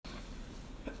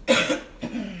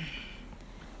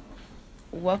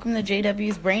Welcome to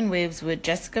JW's Brainwaves with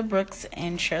Jessica Brooks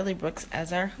and Shirley Brooks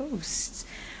as our hosts.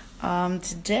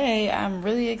 Today, I'm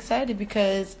really excited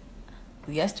because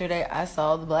yesterday I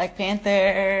saw the Black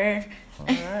Panther. All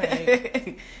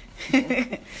right.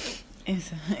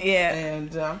 Yeah.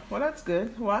 And, well, that's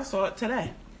good. Well, I saw it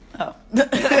today. Oh.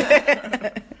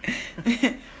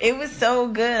 It was so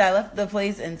good. I left the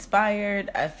place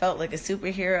inspired. I felt like a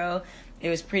superhero.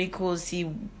 It was pretty cool to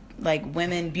see like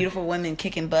beautiful women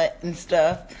kicking butt and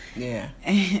stuff. Yeah.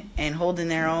 And holding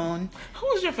their own. Who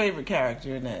was your favorite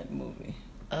character in that movie?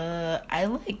 I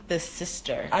like the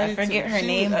sister. I forget her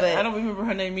name, but I don't remember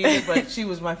her name either, but she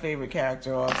was my favorite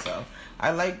character also. I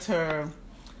liked her,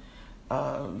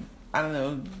 I don't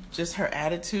know, just her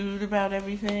attitude about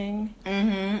everything.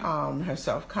 Mm-hmm. Her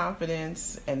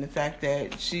self-confidence, and the fact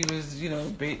that she was,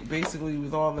 basically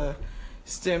with all the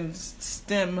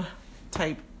STEM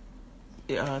type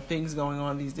things going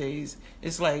on these days.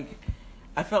 It's like,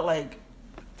 I felt like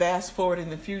fast forward in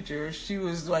the future, she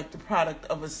was like the product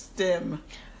of a STEM.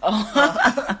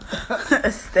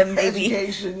 A STEM baby.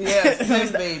 Education, yeah,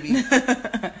 STEM baby.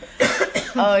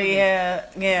 Oh yeah.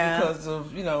 Because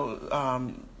of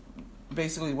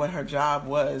basically what her job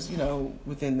was,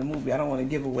 within the movie. I don't want to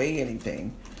give away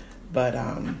anything, but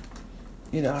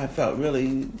I felt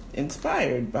really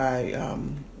inspired by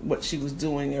what she was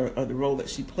doing or the role that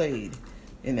she played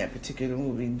in that particular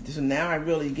movie. So now I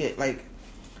really get like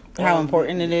how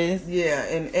important it is. Yeah,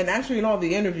 and actually in all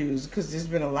the interviews, because there's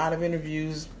been a lot of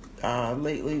interviews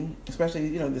lately,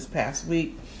 especially this past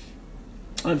week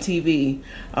on TV,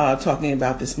 talking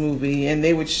about this movie, and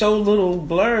they would show little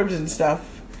blurbs and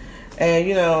stuff, and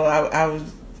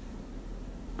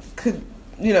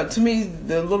to me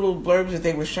the little blurbs that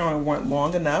they were showing weren't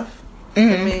long enough for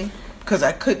me, because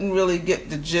I couldn't really get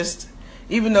the gist.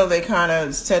 Even though they kind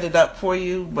of set it up for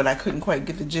you, but I couldn't quite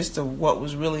get the gist of what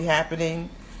was really happening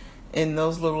in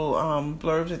those little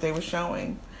blurbs that they were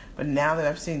showing. But now that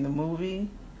I've seen the movie,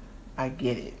 I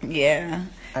get it. Yeah,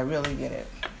 I really get it.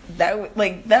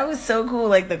 That was so cool,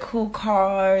 like the cool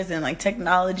cars and like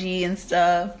technology and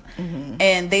stuff. Mm-hmm.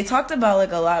 And they talked about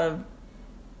like a lot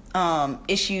of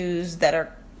issues that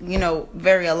are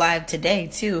very alive today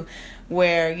too,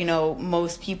 where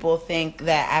most people think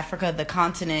that Africa, the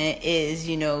continent, is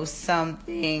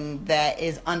something that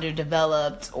is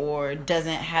underdeveloped or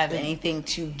doesn't have anything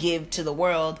to give to the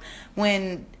world,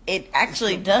 when it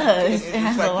actually does. It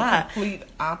has like a lot. The complete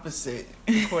opposite,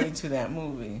 according to that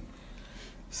movie.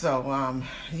 So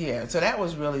so that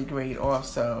was really great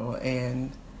also.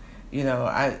 And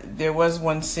there was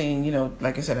one scene,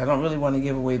 like I said, I don't really want to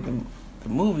give away the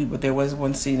movie, but there was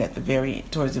one scene at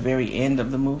towards the very end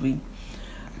of the movie,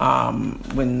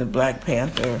 when the Black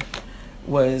Panther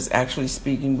was actually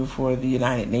speaking before the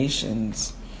United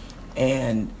Nations,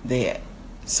 and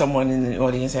someone in the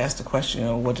audience asked the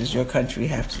question, what does your country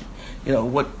have to,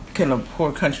 what can a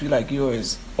poor country like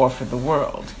yours offer the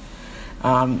world?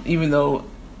 Even though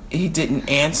he didn't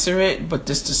answer it, but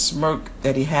just the smirk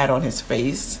that he had on his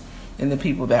face, and the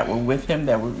people that were with him,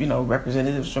 that were,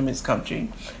 representatives from his country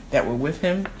that were with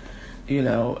him,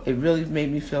 it really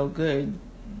made me feel good.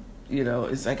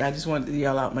 It's like I just wanted to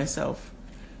yell out myself.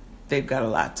 They've got a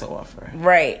lot to offer.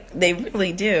 Right. They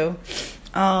really do.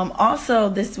 Also,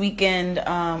 this weekend,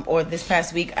 or this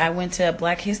past week, I went to a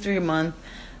Black History Month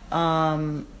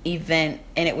event,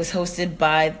 and it was hosted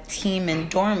by Team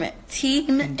Endurance.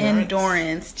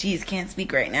 Jeez, can't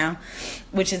speak right now.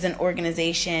 Which is an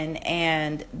organization,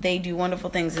 and they do wonderful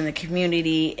things in the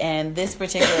community. And this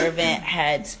particular event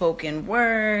had spoken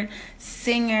word,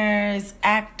 singers,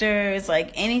 actors,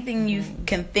 like anything you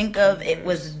can think of, it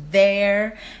was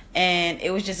there. And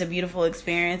it was just a beautiful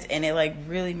experience, and it like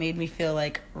really made me feel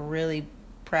like really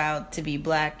proud to be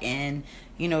Black, and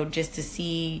just to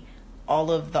see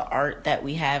all of the art that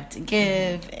we have to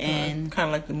give, and kind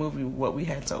of like the movie What We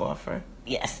Had to Offer.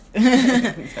 Yes.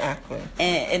 Exactly.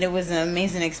 And it was an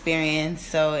amazing experience.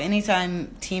 So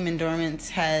anytime Team Endurance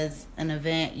has an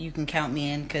event, you can count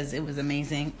me in, because it was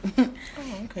amazing. Oh,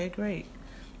 okay, great.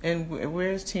 And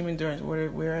where's Team Endurance?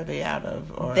 Where are they out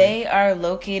of? Or? They are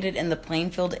located in the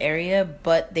Plainfield area,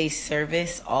 but they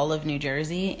service all of New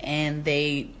Jersey, and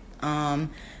they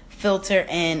filter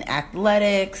in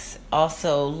athletics,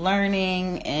 also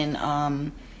learning,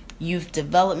 and youth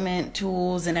development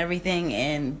tools and everything.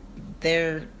 And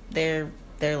they're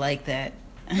like that.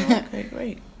 Okay,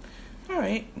 great. All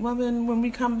right. Well, then when we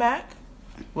come back,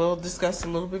 we'll discuss a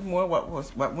little bit more what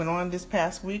went on this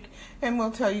past week, and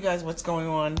we'll tell you guys what's going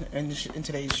on in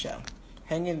today's show.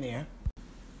 Hang in there.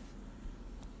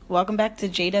 Welcome back to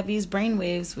JW's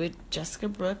Brainwaves with Jessica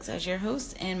Brooks as your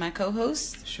host and my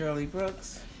co-host, Shirley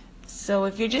Brooks. So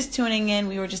if you're just tuning in,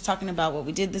 we were just talking about what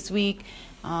we did this week.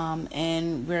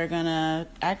 And we're going to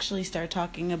actually start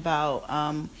talking about,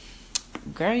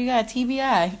 girl, you got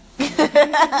TBI.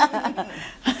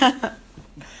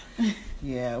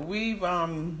 Yeah, we've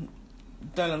done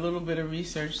a little bit of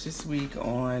research this week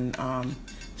on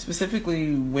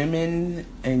specifically women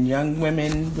and young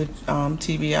women with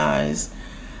TBIs.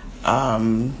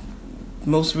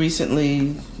 Most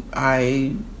recently,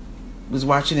 I was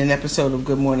watching an episode of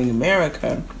Good Morning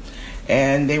America,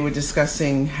 and they were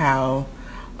discussing how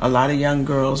a lot of young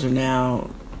girls are now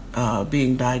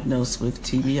being diagnosed with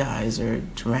TBIs, or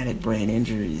traumatic brain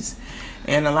injuries.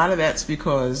 And a lot of that's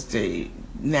because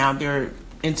they're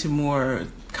into more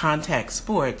contact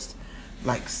sports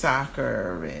like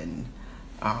soccer and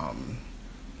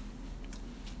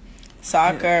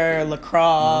lacrosse,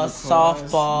 lacrosse,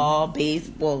 softball,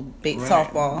 baseball, right.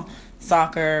 softball,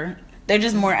 soccer. They're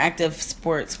just more active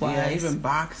sports-wise. Yeah, even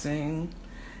boxing.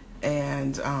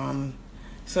 And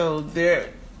so they're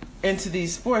into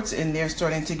these sports, and they're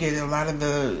starting to get a lot of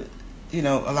the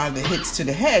hits to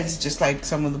the heads, just like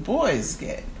some of the boys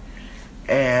get.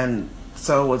 And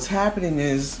so what's happening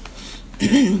is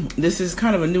this is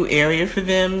kind of a new area for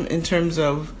them in terms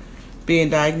of being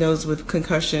diagnosed with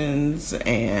concussions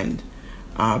and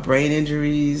brain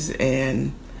injuries.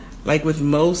 And like with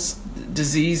most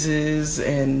diseases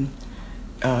and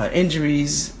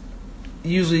injuries,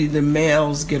 usually the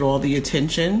males get all the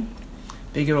attention,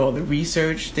 they get all the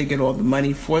research, they get all the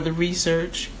money for the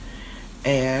research,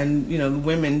 and the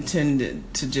women tend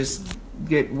to just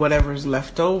get whatever's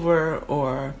left over,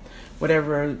 or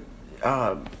whatever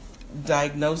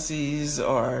diagnoses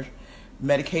or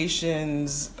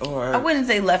medications, or I wouldn't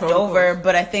say leftover,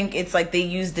 but I think it's like they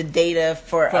use the data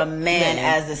for a man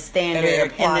as a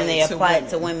standard, and then they apply it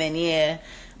to women. Yeah.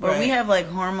 But we have like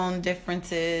hormone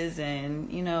differences, and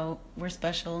we're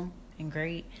special and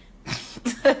great.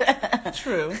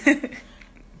 True.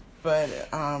 But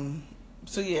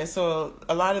so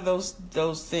a lot of those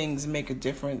things make a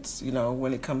difference,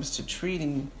 when it comes to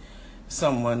treating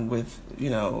someone with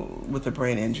a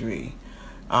brain injury.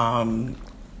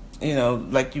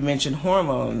 Like you mentioned,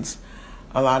 hormones.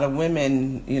 A lot of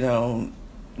women,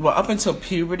 up until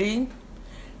puberty,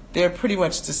 they're pretty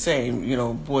much the same,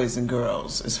 boys and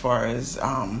girls, as far as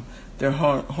their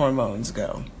hormones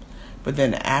go. But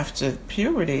then after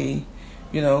puberty,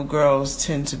 girls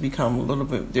tend to become a little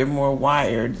bit, they're more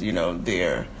wired,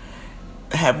 they're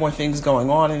have more things going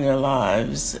on in their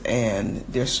lives, and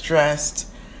they're stressed.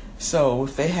 So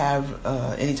if they have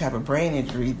any type of brain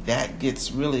injury, that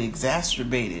gets really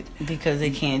exacerbated. Because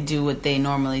they can't do what they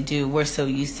normally do. We're so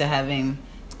used to having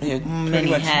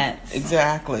many hats.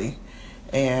 Exactly.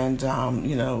 And,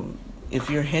 if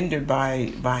you're hindered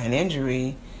by an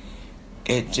injury,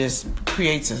 it just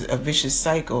creates a vicious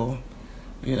cycle.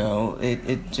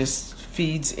 It just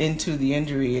feeds into the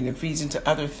injury, and it feeds into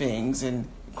other things, and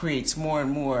creates more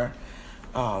and more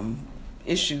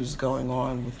issues going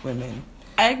on with women.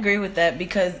 I agree with that,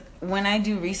 because when I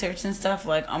do research and stuff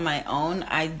like on my own,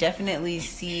 I definitely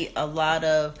see a lot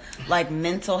of like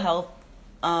mental health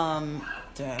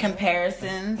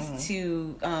comparisons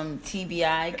to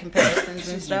TBI comparisons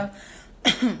and stuff.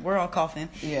 We're all coughing.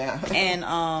 Yeah. And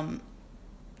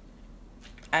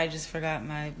I just forgot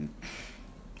my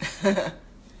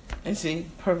and see,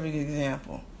 perfect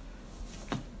example.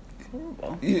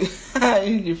 Horrible. You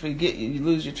forget, you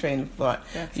lose your train of thought.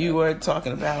 You were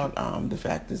talking about the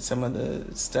fact that some of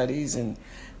the studies and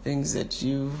things that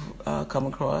you've come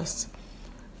across,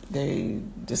 they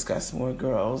discuss more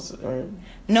girls, or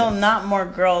no, not more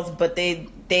girls, but they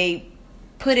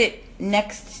put it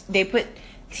next. They put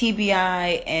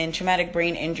TBI and traumatic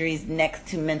brain injuries next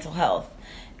to mental health,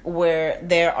 where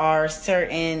there are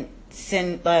certain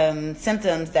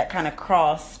symptoms that kind of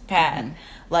cross path. Mm-hmm.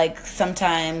 Like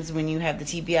sometimes when you have the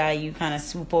TBI, you kind of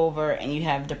swoop over and you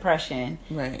have depression.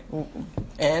 Right.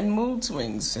 And mood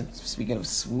swings. Speaking of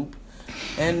swoop,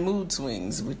 and mood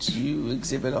swings, which you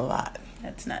exhibit a lot.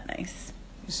 That's not nice.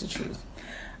 It's the truth.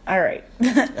 All right.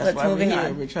 That's why we're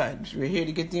here. We're here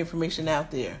to get the information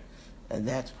out there. And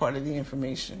that's part of the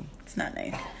information. It's not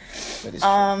nice. But it's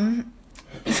true.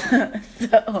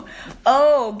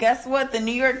 Guess what? The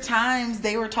New York Times,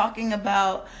 they were talking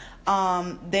about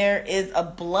there is a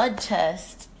blood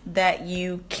test that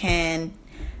you can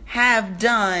have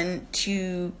done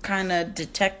to kind of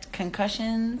detect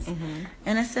concussions,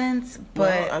 in a sense. But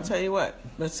well, I'll tell you what.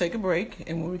 Let's take a break,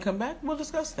 and when we come back, we'll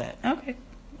discuss that. Okay.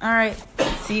 All right.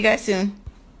 See you guys soon.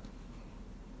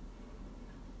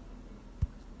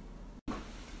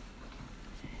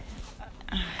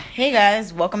 Hey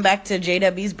guys, welcome back to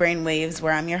JW's Brainwaves,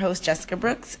 where I'm your host Jessica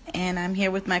Brooks, and I'm here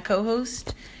with my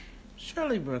co-host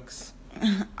Shirley Brooks.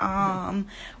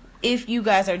 If you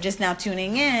guys are just now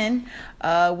tuning in,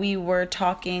 we were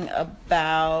talking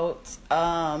about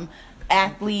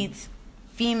athletes,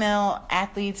 female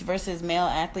athletes versus male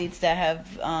athletes that have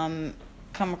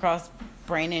come across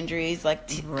brain injuries like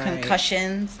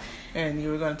concussions. And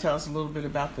you were going to tell us a little bit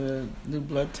about the new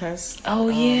blood test. Oh,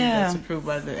 yeah. That's approved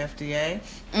by the FDA.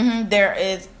 Mm-hmm. There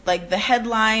is, like, the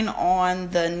headline on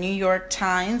the New York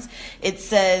Times. It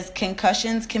says,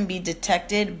 concussions can be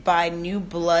detected by new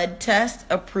blood test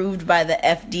approved by the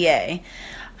FDA.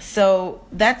 So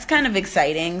that's kind of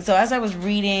exciting. So as I was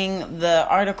reading the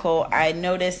article, I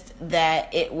noticed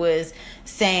that it was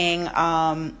saying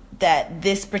that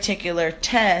this particular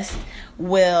test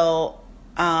will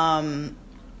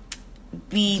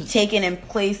be taken in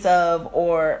place of,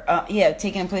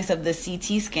 taken in place of the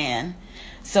CT scan.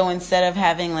 So instead of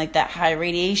having like that high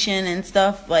radiation and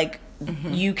stuff, like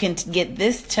you can get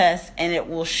this test and it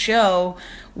will show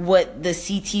what the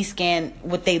CT scan,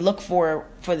 what they look for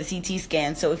the CT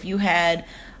scan. So if you had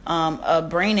a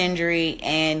brain injury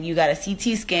and you got a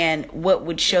CT scan, what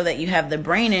would show that you have the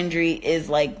brain injury is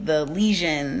like the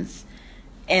lesions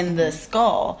in the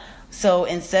skull. So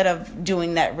instead of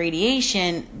doing that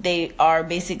radiation, they are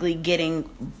basically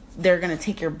they're going to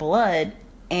take your blood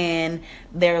and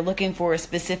they're looking for a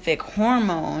specific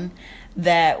hormone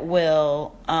that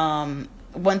will,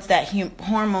 once that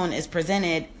hormone is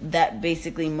presented, that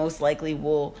basically most likely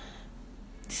will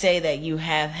say that you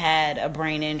have had a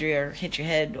brain injury or hit your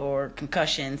head or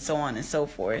concussion, so on and so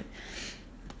forth.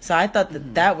 So I thought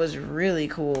that was really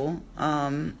cool.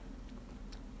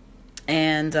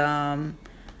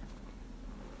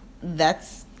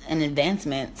 That's an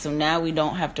advancement. So now we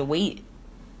don't have to wait,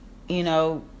 with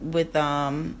we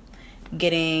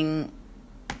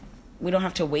don't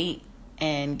have to wait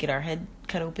and get our head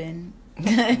cut open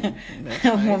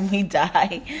when we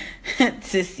die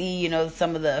to see,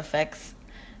 some of the effects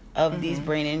of these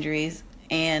brain injuries.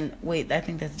 And wait, I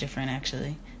think that's different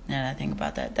actually. Now that I think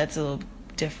about that, that's a little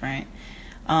different.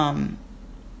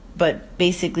 But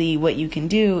basically what you can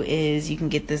do is you can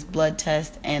get this blood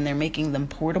test and they're making them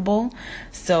portable.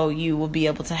 So you will be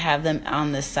able to have them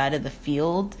on the side of the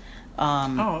field.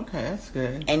 Okay, that's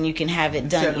good. And you can have it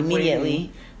done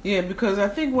immediately. Yeah, because I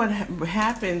think what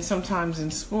happens sometimes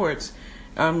in sports,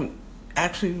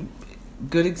 actually,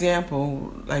 good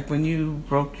example, like when you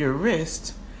broke your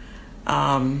wrist,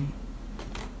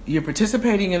 you're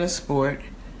participating in a sport,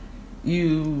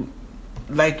 you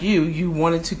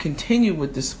wanted to continue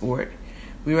with the sport.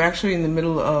 We were actually in the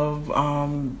middle of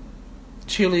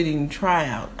cheerleading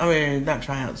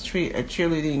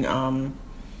cheerleading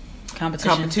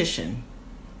competition.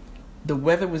 The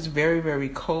weather was very, very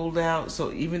cold out,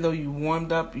 so even though you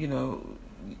warmed up, and you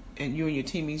and your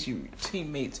teammates,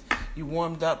 you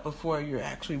warmed up before you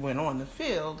actually went on the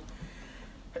field.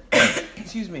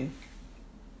 Excuse me.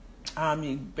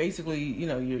 You basically,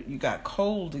 you got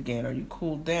cold again, or you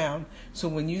cooled down. So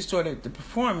when you started the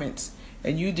performance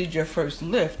and you did your first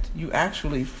lift, you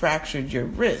actually fractured your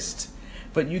wrist.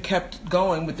 But you kept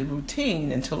going with the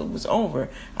routine until it was over.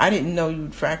 I didn't know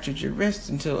you'd fractured your wrist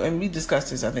and we discussed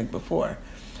this, I think, before,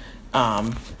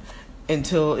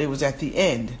 until it was at the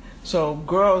end. So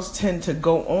girls tend to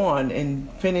go on and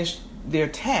finish their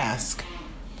task,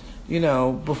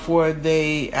 before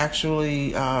they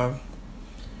actually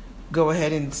go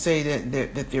ahead and say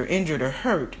that they're injured or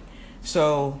hurt.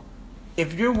 So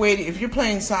if you're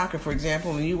playing soccer, for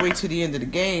example, and you wait to the end of the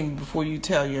game before you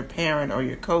tell your parent or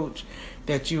your coach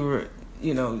that you were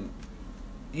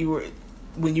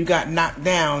when you got knocked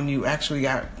down, you actually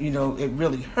got, it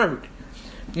really hurt.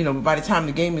 But by the time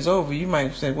the game is over, you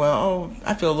might say, well,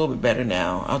 I feel a little bit better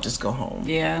now. I'll just go home.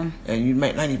 Yeah. And you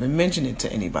might not even mention it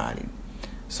to anybody.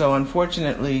 So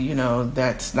unfortunately,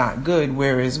 that's not good.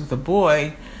 Whereas with a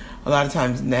boy, a lot of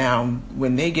times now,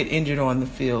 when they get injured on the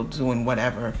field doing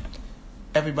whatever,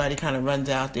 everybody kind of runs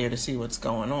out there to see what's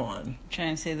going on.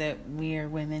 Trying to say that we are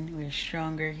women, we're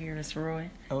stronger here at Roy.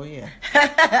 Oh, yeah.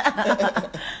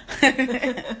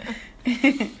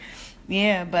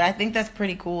 Yeah, but I think that's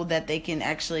pretty cool that they can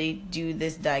actually do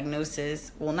this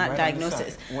diagnosis. Well, not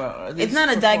diagnosis. Well, it's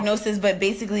not a diagnosis, but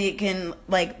basically it can,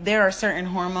 there are certain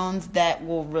hormones that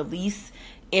will release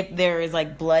if there is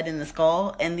blood in the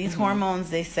skull. And these hormones,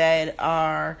 they said,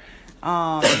 are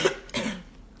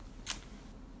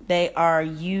they are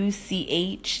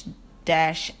UCH-LI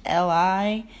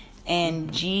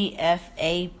and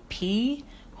GFAP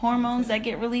hormones that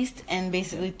get released, and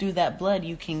basically through that blood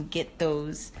you can get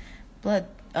those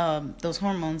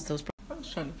hormones, those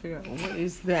was trying to figure out what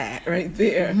is that right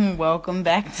there. Welcome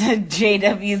back to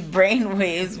JW's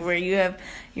Brainwaves, where you have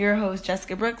your host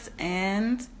Jessica Brooks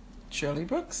and Shirley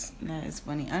Brooks. That is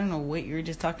funny. I don't know what you were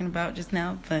just talking about just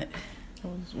now, but I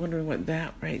was wondering what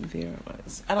that right there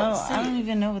was. I don't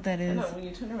even know what that is. I know, when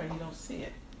you turn around, you don't see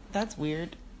it. That's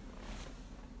weird.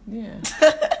 Yeah.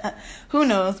 Who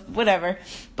knows? Whatever.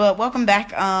 But welcome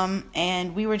back.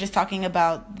 And we were just talking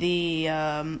about the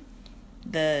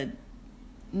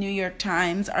New York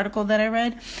Times article that I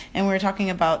read, and we were talking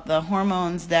about the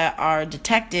hormones that are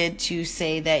detected to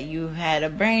say that you had a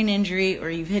brain injury or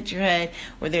you've hit your head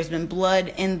or there's been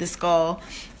blood in the skull.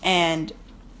 And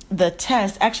the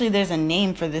test, actually there's a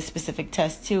name for this specific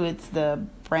test too. It's the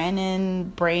Brannan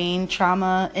Brain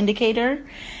Trauma Indicator.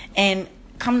 And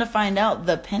come to find out,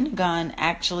 the Pentagon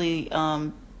actually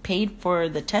paid for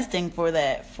the testing for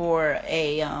that for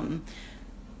a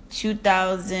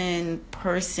 2,000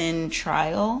 person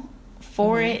trial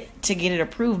for it to get it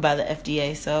approved by the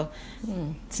FDA. So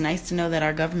it's nice to know that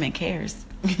our government cares.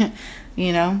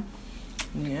 You know?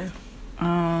 Yeah. Yeah.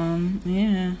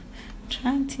 I'm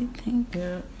trying to think.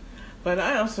 Yeah. But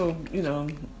I also,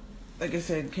 like I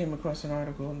said, came across an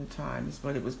article in the Times,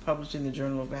 but it was published in the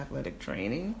Journal of Athletic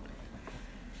Training.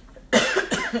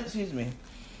 Excuse me.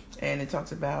 And it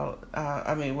talks about,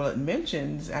 it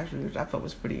mentions, actually, which I thought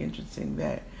was pretty interesting,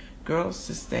 that girls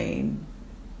sustain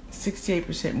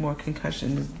 68% more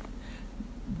concussions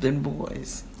than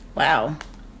boys. Wow.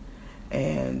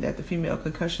 And that the female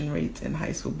concussion rates in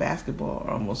high school basketball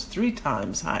are almost 3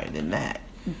 times higher than that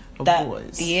of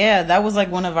boys. Yeah, that was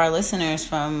like one of our listeners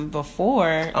from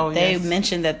before. Oh, they yes.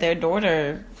 mentioned that their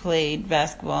daughter played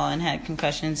basketball and had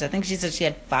concussions. I think she said she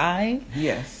had 5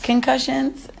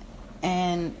 concussions.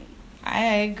 And I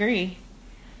agree.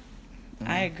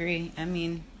 I agree. I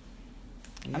mean,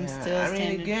 yeah. I'm still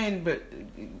standing.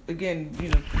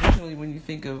 Traditionally when you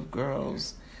think of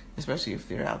girls, especially if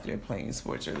they're out there playing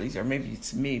sports, or maybe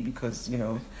it's me because,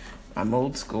 I'm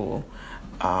old school,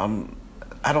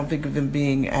 I don't think of them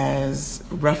being as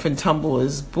rough and tumble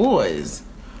as boys,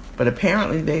 but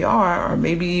apparently they are, or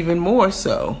maybe even more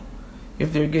so,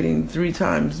 if they're getting 3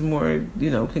 times more,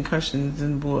 concussions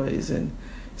than boys, and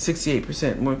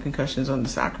 68% more concussions on the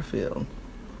soccer field.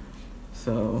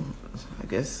 So I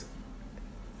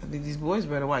think these boys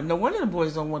better watch. No wonder the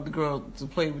boys don't want the girl to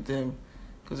play with them,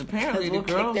 because apparently the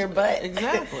girls kick their butt.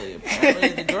 Exactly. Apparently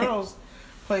the girls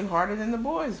play harder than the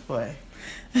boys play.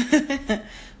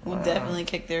 We'll definitely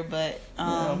kick their butt.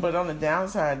 But on the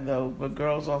downside, though, but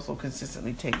girls also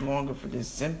consistently take longer for their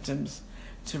symptoms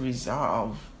to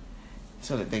resolve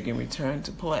so that they can return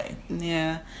to play.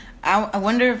 Yeah. I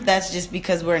wonder if that's just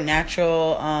because we're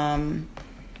natural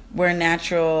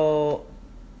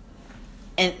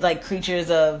and like creatures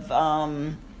of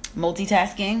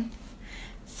multitasking.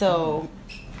 So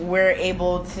we're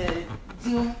able to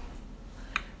do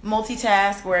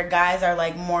multitask, where guys are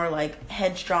like more like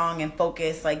headstrong and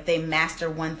focused, like they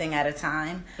master one thing at a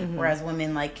time, whereas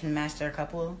women like can master a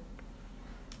couple.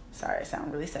 Sorry, I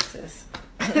sound really sexist.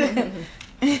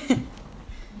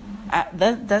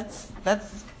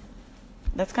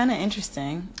 That's kind of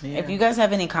interesting. Yeah. If you guys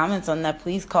have any comments on that,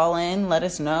 please call in, let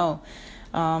us know.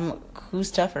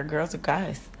 Who's tougher, girls or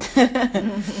guys?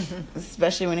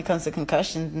 Especially when it comes to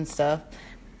concussions and stuff.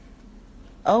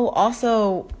 Oh,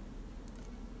 also,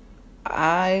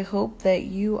 I hope that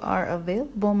you are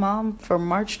available, Mom, for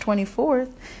March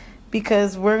 24th,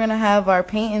 because we're going to have our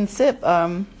Paint and Sip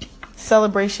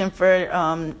celebration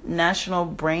for National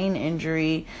Brain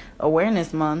Injury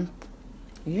Awareness Month.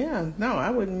 Yeah, no, I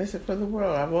wouldn't miss it for the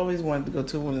world. I've always wanted to go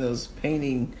to one of those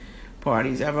painting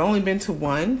parties. I've only been to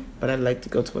one, but I'd like to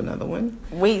go to another one.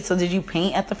 Wait, so did you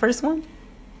paint at the first one?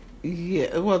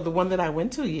 Yeah, well, the one that I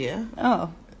went to, yeah.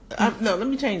 Oh. No, let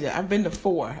me change it. I've been to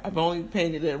 4. I've only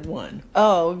painted at 1.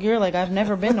 Oh, you're like, I've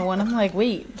never been to one. I'm like,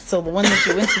 wait, so the one that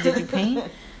you went to, did you paint?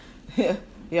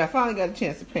 Yeah, I finally got a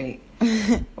chance to paint.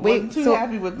 I wasn't too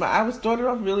happy with I started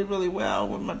off really, really well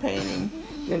with my painting.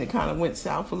 Then it kind of went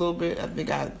south a little bit. I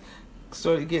think I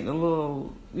started getting a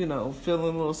little, feeling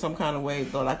a little some kind of way.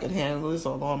 Thought I could handle this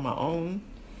all on my own.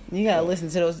 You gotta listen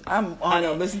to those.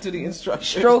 Listen to the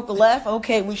instructions. Stroke left.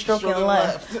 Okay, we stroking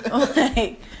left.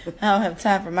 Like, I don't have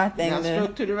time for my thing. Now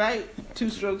stroke to the right. 2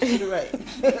 strokes to the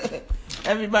right.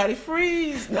 Everybody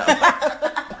freeze. No.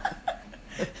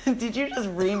 Did you just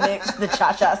remix the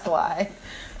Cha-Cha Slide?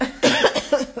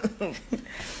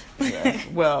 Yes.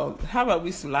 Well, how about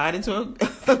we slide into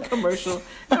a commercial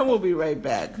and we'll be right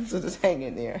back. So just hang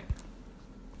in there.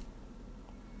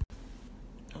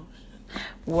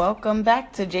 Welcome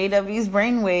back to JW's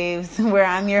Brainwaves, where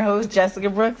I'm your host, Jessica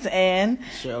Brooks, and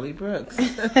Shirley Brooks.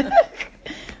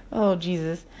 Oh,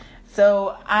 Jesus.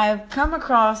 So I've come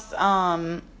across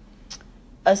a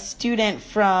student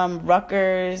from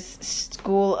Rutgers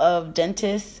School of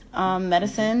Dentist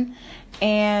Medicine,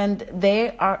 and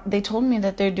they told me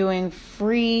that they're doing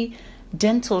free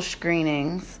dental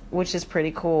screenings, which is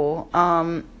pretty cool.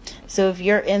 So if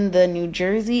you're in the New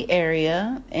Jersey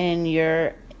area and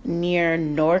you're near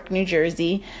Newark, New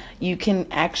Jersey, you can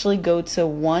actually go to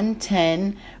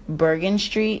 110 Bergen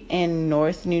Street in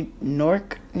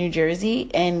Newark, New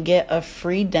Jersey, and get a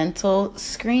free dental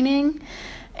screening.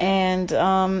 And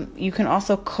you can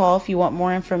also call if you want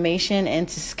more information and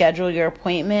to schedule your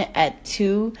appointment at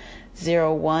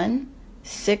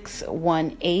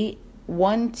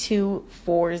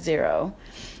 201-618-1240.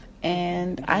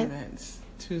 And that's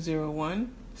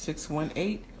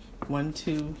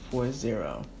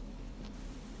 201-618-1240.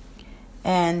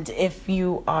 And if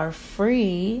you are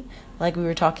free, like we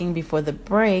were talking before the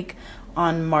break,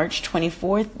 on March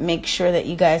 24th, make sure that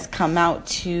you guys come out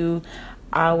to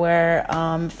our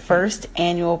first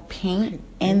annual paint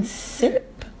and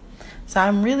sip. So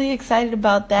I'm really excited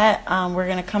about that. We're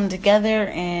going to come together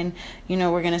and,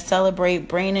 we're going to celebrate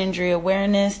brain injury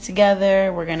awareness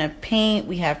together. We're going to paint.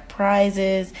 We have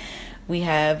prizes. We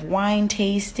have wine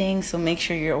tasting. So make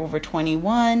sure you're over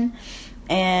 21.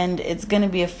 And it's going to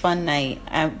be a fun night.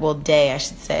 Day, I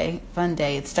should say. Fun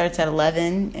day. It starts at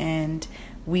 11 and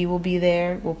we will be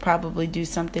there. We'll probably do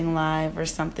something live or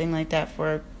something like that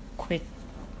for a quick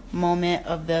moment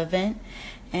of the event,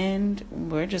 and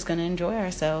we're just going to enjoy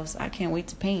ourselves. I can't wait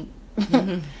to paint.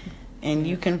 And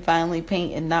you can finally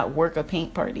paint and not work a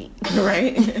paint party.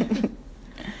 Right.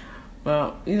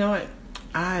 Well, you know what?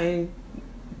 I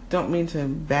don't mean to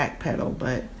backpedal,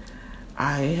 but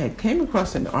I had came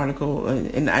across an article,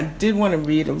 and I did want to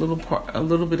read a little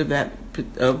bit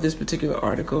of this particular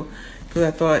article, because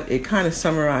I thought it kind of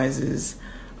summarizes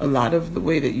a lot of the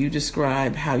way that you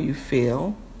describe how you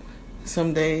feel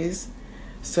some days.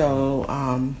 So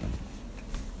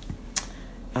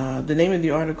the name of the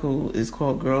article is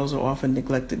called "Girls Are Often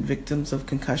Neglected Victims of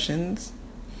Concussions"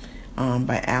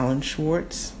 by Alan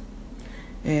Schwartz,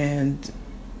 and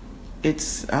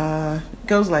it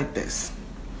goes like this.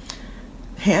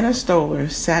 Hannah Stoller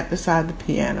sat beside the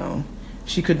piano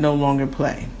she could no longer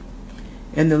play,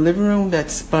 in the living room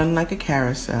that spun like a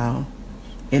carousel,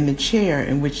 in the chair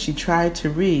in which she tried to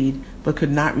read but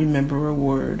could not remember a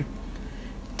word.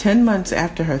 10 months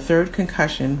after her third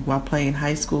concussion while playing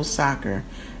high school soccer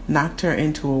knocked her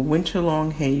into a winter-long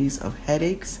haze of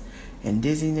headaches and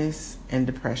dizziness and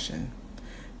depression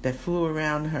that few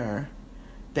around her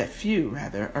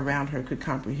could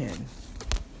comprehend.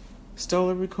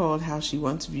 Stoller recalled how she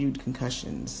once viewed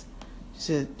concussions.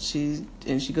 She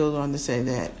goes on to say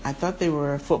that, "I thought they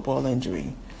were a football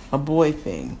injury, a boy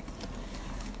thing.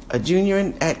 A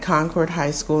junior at Concord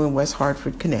High School in West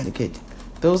Hartford, Connecticut.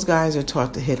 Those guys are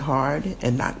taught to hit hard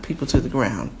and knock people to the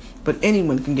ground, but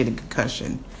anyone can get a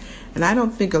concussion. And I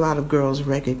don't think a lot of girls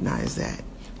recognize that.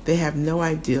 They have no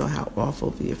idea how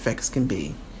awful the effects can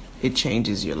be. It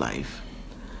changes your life."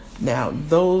 Now,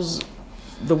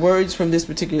 the words from this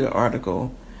particular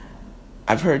article,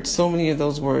 I've heard so many of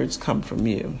those words come from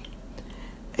you.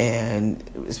 And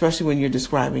especially when you're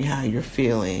describing how you're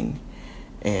feeling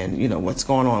and, what's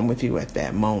going on with you at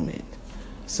that moment.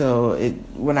 So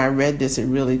when I read this, it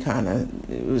really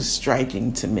it was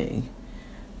striking to me.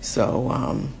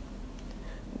 So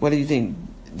what do you think?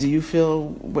 Do you feel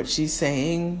what she's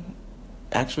saying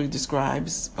actually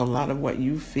describes a lot of what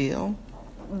you feel?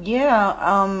 Yeah,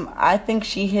 I think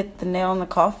she hit the nail in the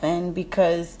coffin,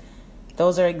 because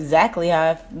those are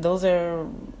examples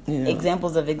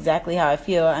of exactly how I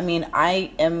feel. I mean,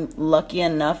 I am lucky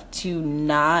enough to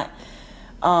not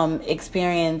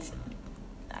experience,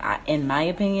 in my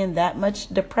opinion, that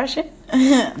much depression.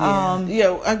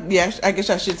 I guess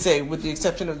I should say, with the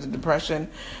exception of the depression.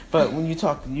 But when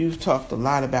you've talked a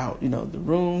lot about, the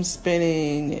room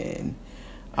spinning and,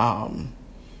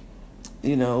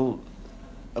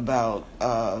 about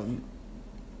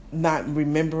not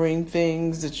remembering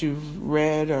things that you've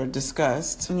read or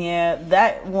discussed. Yeah,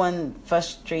 that one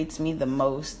frustrates me the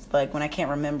most. Like when I can't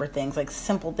remember things, like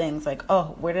simple things, like,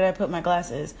 oh, where did I put my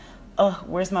glasses? Oh,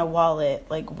 where's my wallet?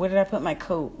 Like, where did I put my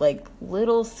coat? Like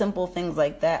little simple things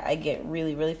like that I get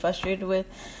really, really frustrated with.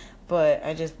 But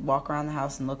I just walk around the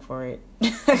house and look for it.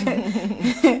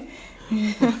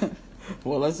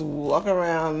 Well, let's walk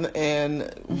around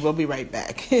and we'll be right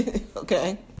back.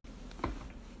 Okay?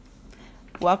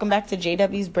 Welcome back to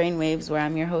JW's Brainwaves, where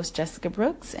I'm your host, Jessica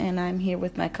Brooks, and I'm here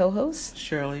with my co-host,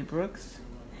 Shirley Brooks.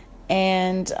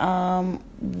 And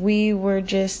we were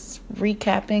just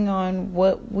recapping on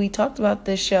what we talked about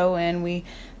this show, and we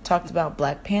talked about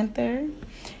Black Panther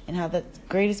and how that's the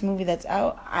greatest movie that's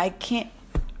out.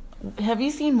 Have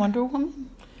you seen Wonder Woman?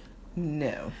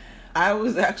 No. I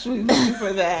was actually looking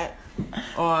for that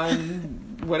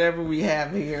on whatever we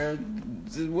have here,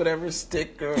 whatever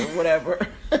stick or whatever.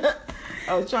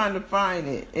 I was trying to find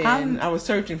it, and I was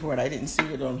searching for it. I didn't see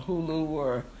it on Hulu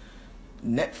or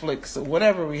Netflix or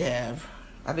whatever we have.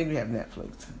 I think we have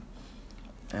Netflix,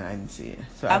 and I didn't see it.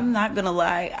 So I'm not gonna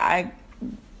lie, I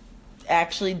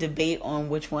actually debate on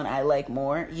which one I like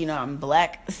more. You know, I'm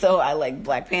black, so I like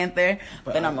Black Panther,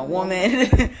 but I'm a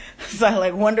woman, so I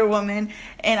like Wonder Woman.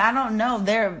 And I don't know,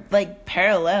 they're like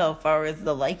parallel as far as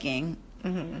the liking.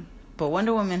 Mm-hmm. But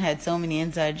Wonder Woman had so many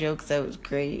inside jokes that was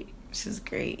great. She's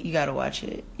great. You gotta watch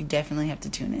it. You definitely have to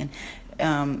tune in.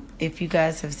 If you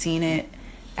guys have seen it,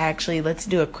 actually, let's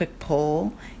do a quick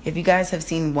poll. If you guys have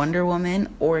seen Wonder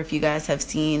Woman or if you guys have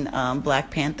seen Black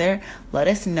Panther, let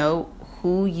us know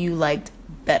who you liked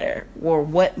better or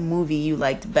what movie you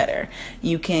liked better.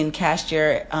 You can cast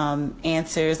your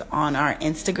answers on our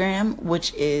Instagram,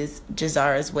 which is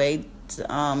Jazara's Way,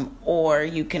 or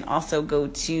you can also go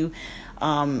to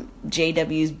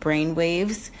JW's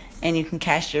Brainwaves and you can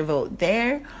cast your vote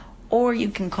there, or you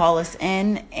can call us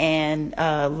in and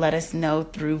let us know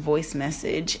through voice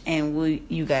message, and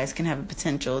you guys can have a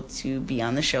potential to be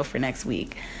on the show for next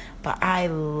week. But I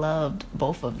loved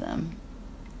both of them.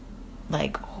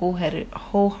 Like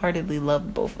wholeheartedly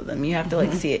loved both of them. You have to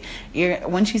like see it.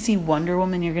 Once you see Wonder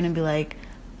Woman, you're gonna be like,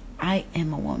 I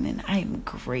am a woman. I am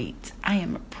great. I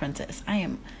am a princess. I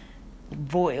am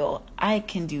royal. I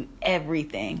can do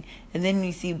everything. And then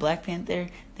you see Black Panther,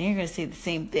 then you're gonna say the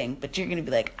same thing, but you're gonna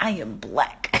be like, I am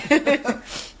black.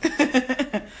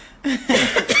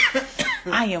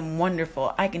 I am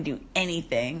wonderful. I can do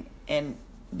anything. And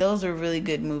those are really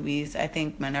good movies. I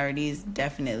think minorities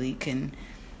definitely can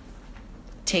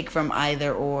take from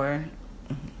either or.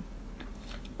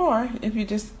 Or if you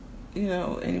just,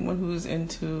 anyone who's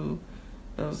into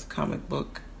those comic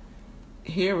book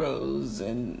heroes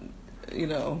and,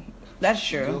 That's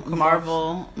true.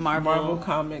 Marvel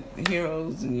comic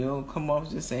heroes, and you'll come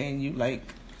off just saying you like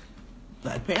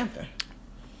Black Panther.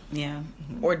 Yeah.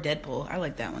 Or Deadpool. I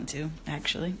like that one too,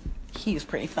 actually. He was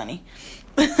pretty funny.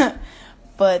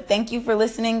 But thank you for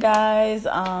listening, guys.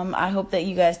 I hope that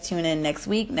you guys tune in next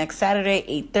week, next Saturday,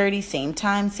 8:30, same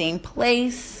time, same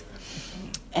place.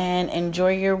 And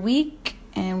enjoy your week,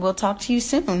 and we'll talk to you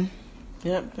soon.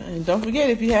 Yep. And don't forget,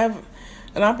 if you have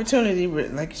an opportunity,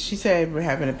 like she said, we're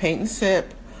having a paint and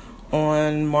sip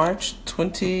on March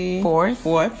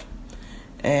 24th.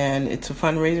 And it's a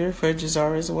fundraiser for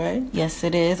Jazara's Way. Yes,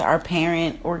 it is. Our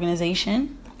parent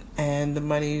organization. And the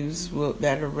monies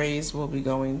that are raised will be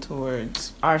going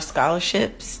towards our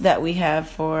scholarships that we have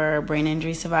for brain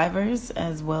injury survivors,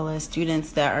 as well as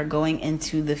students that are going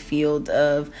into the field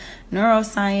of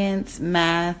neuroscience,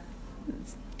 math,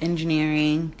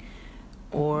 engineering,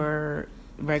 or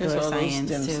regular science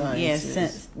too.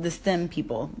 Yes, the STEM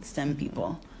people.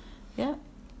 Yeah.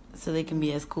 So they can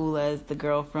be as cool as the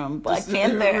girl from Black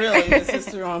Panther. Really, the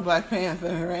sister on Black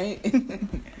Panther, right?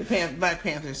 Black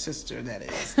Panther's sister, that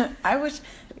is. I wish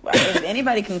if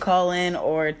anybody can call in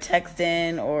or text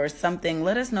in or something,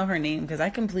 let us know her name, because I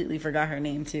completely forgot her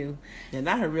name too. Yeah,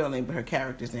 not her real name, but her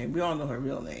character's name. We all know her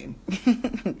real name.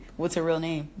 What's her real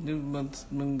name?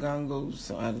 Mungango,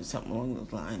 something along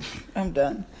those lines. I'm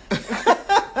done.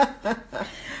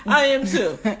 I am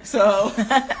too. So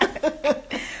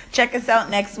check us out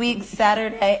next week,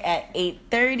 Saturday at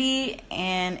 8:30,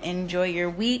 and enjoy your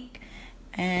week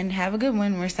and have a good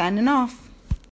one. We're signing off.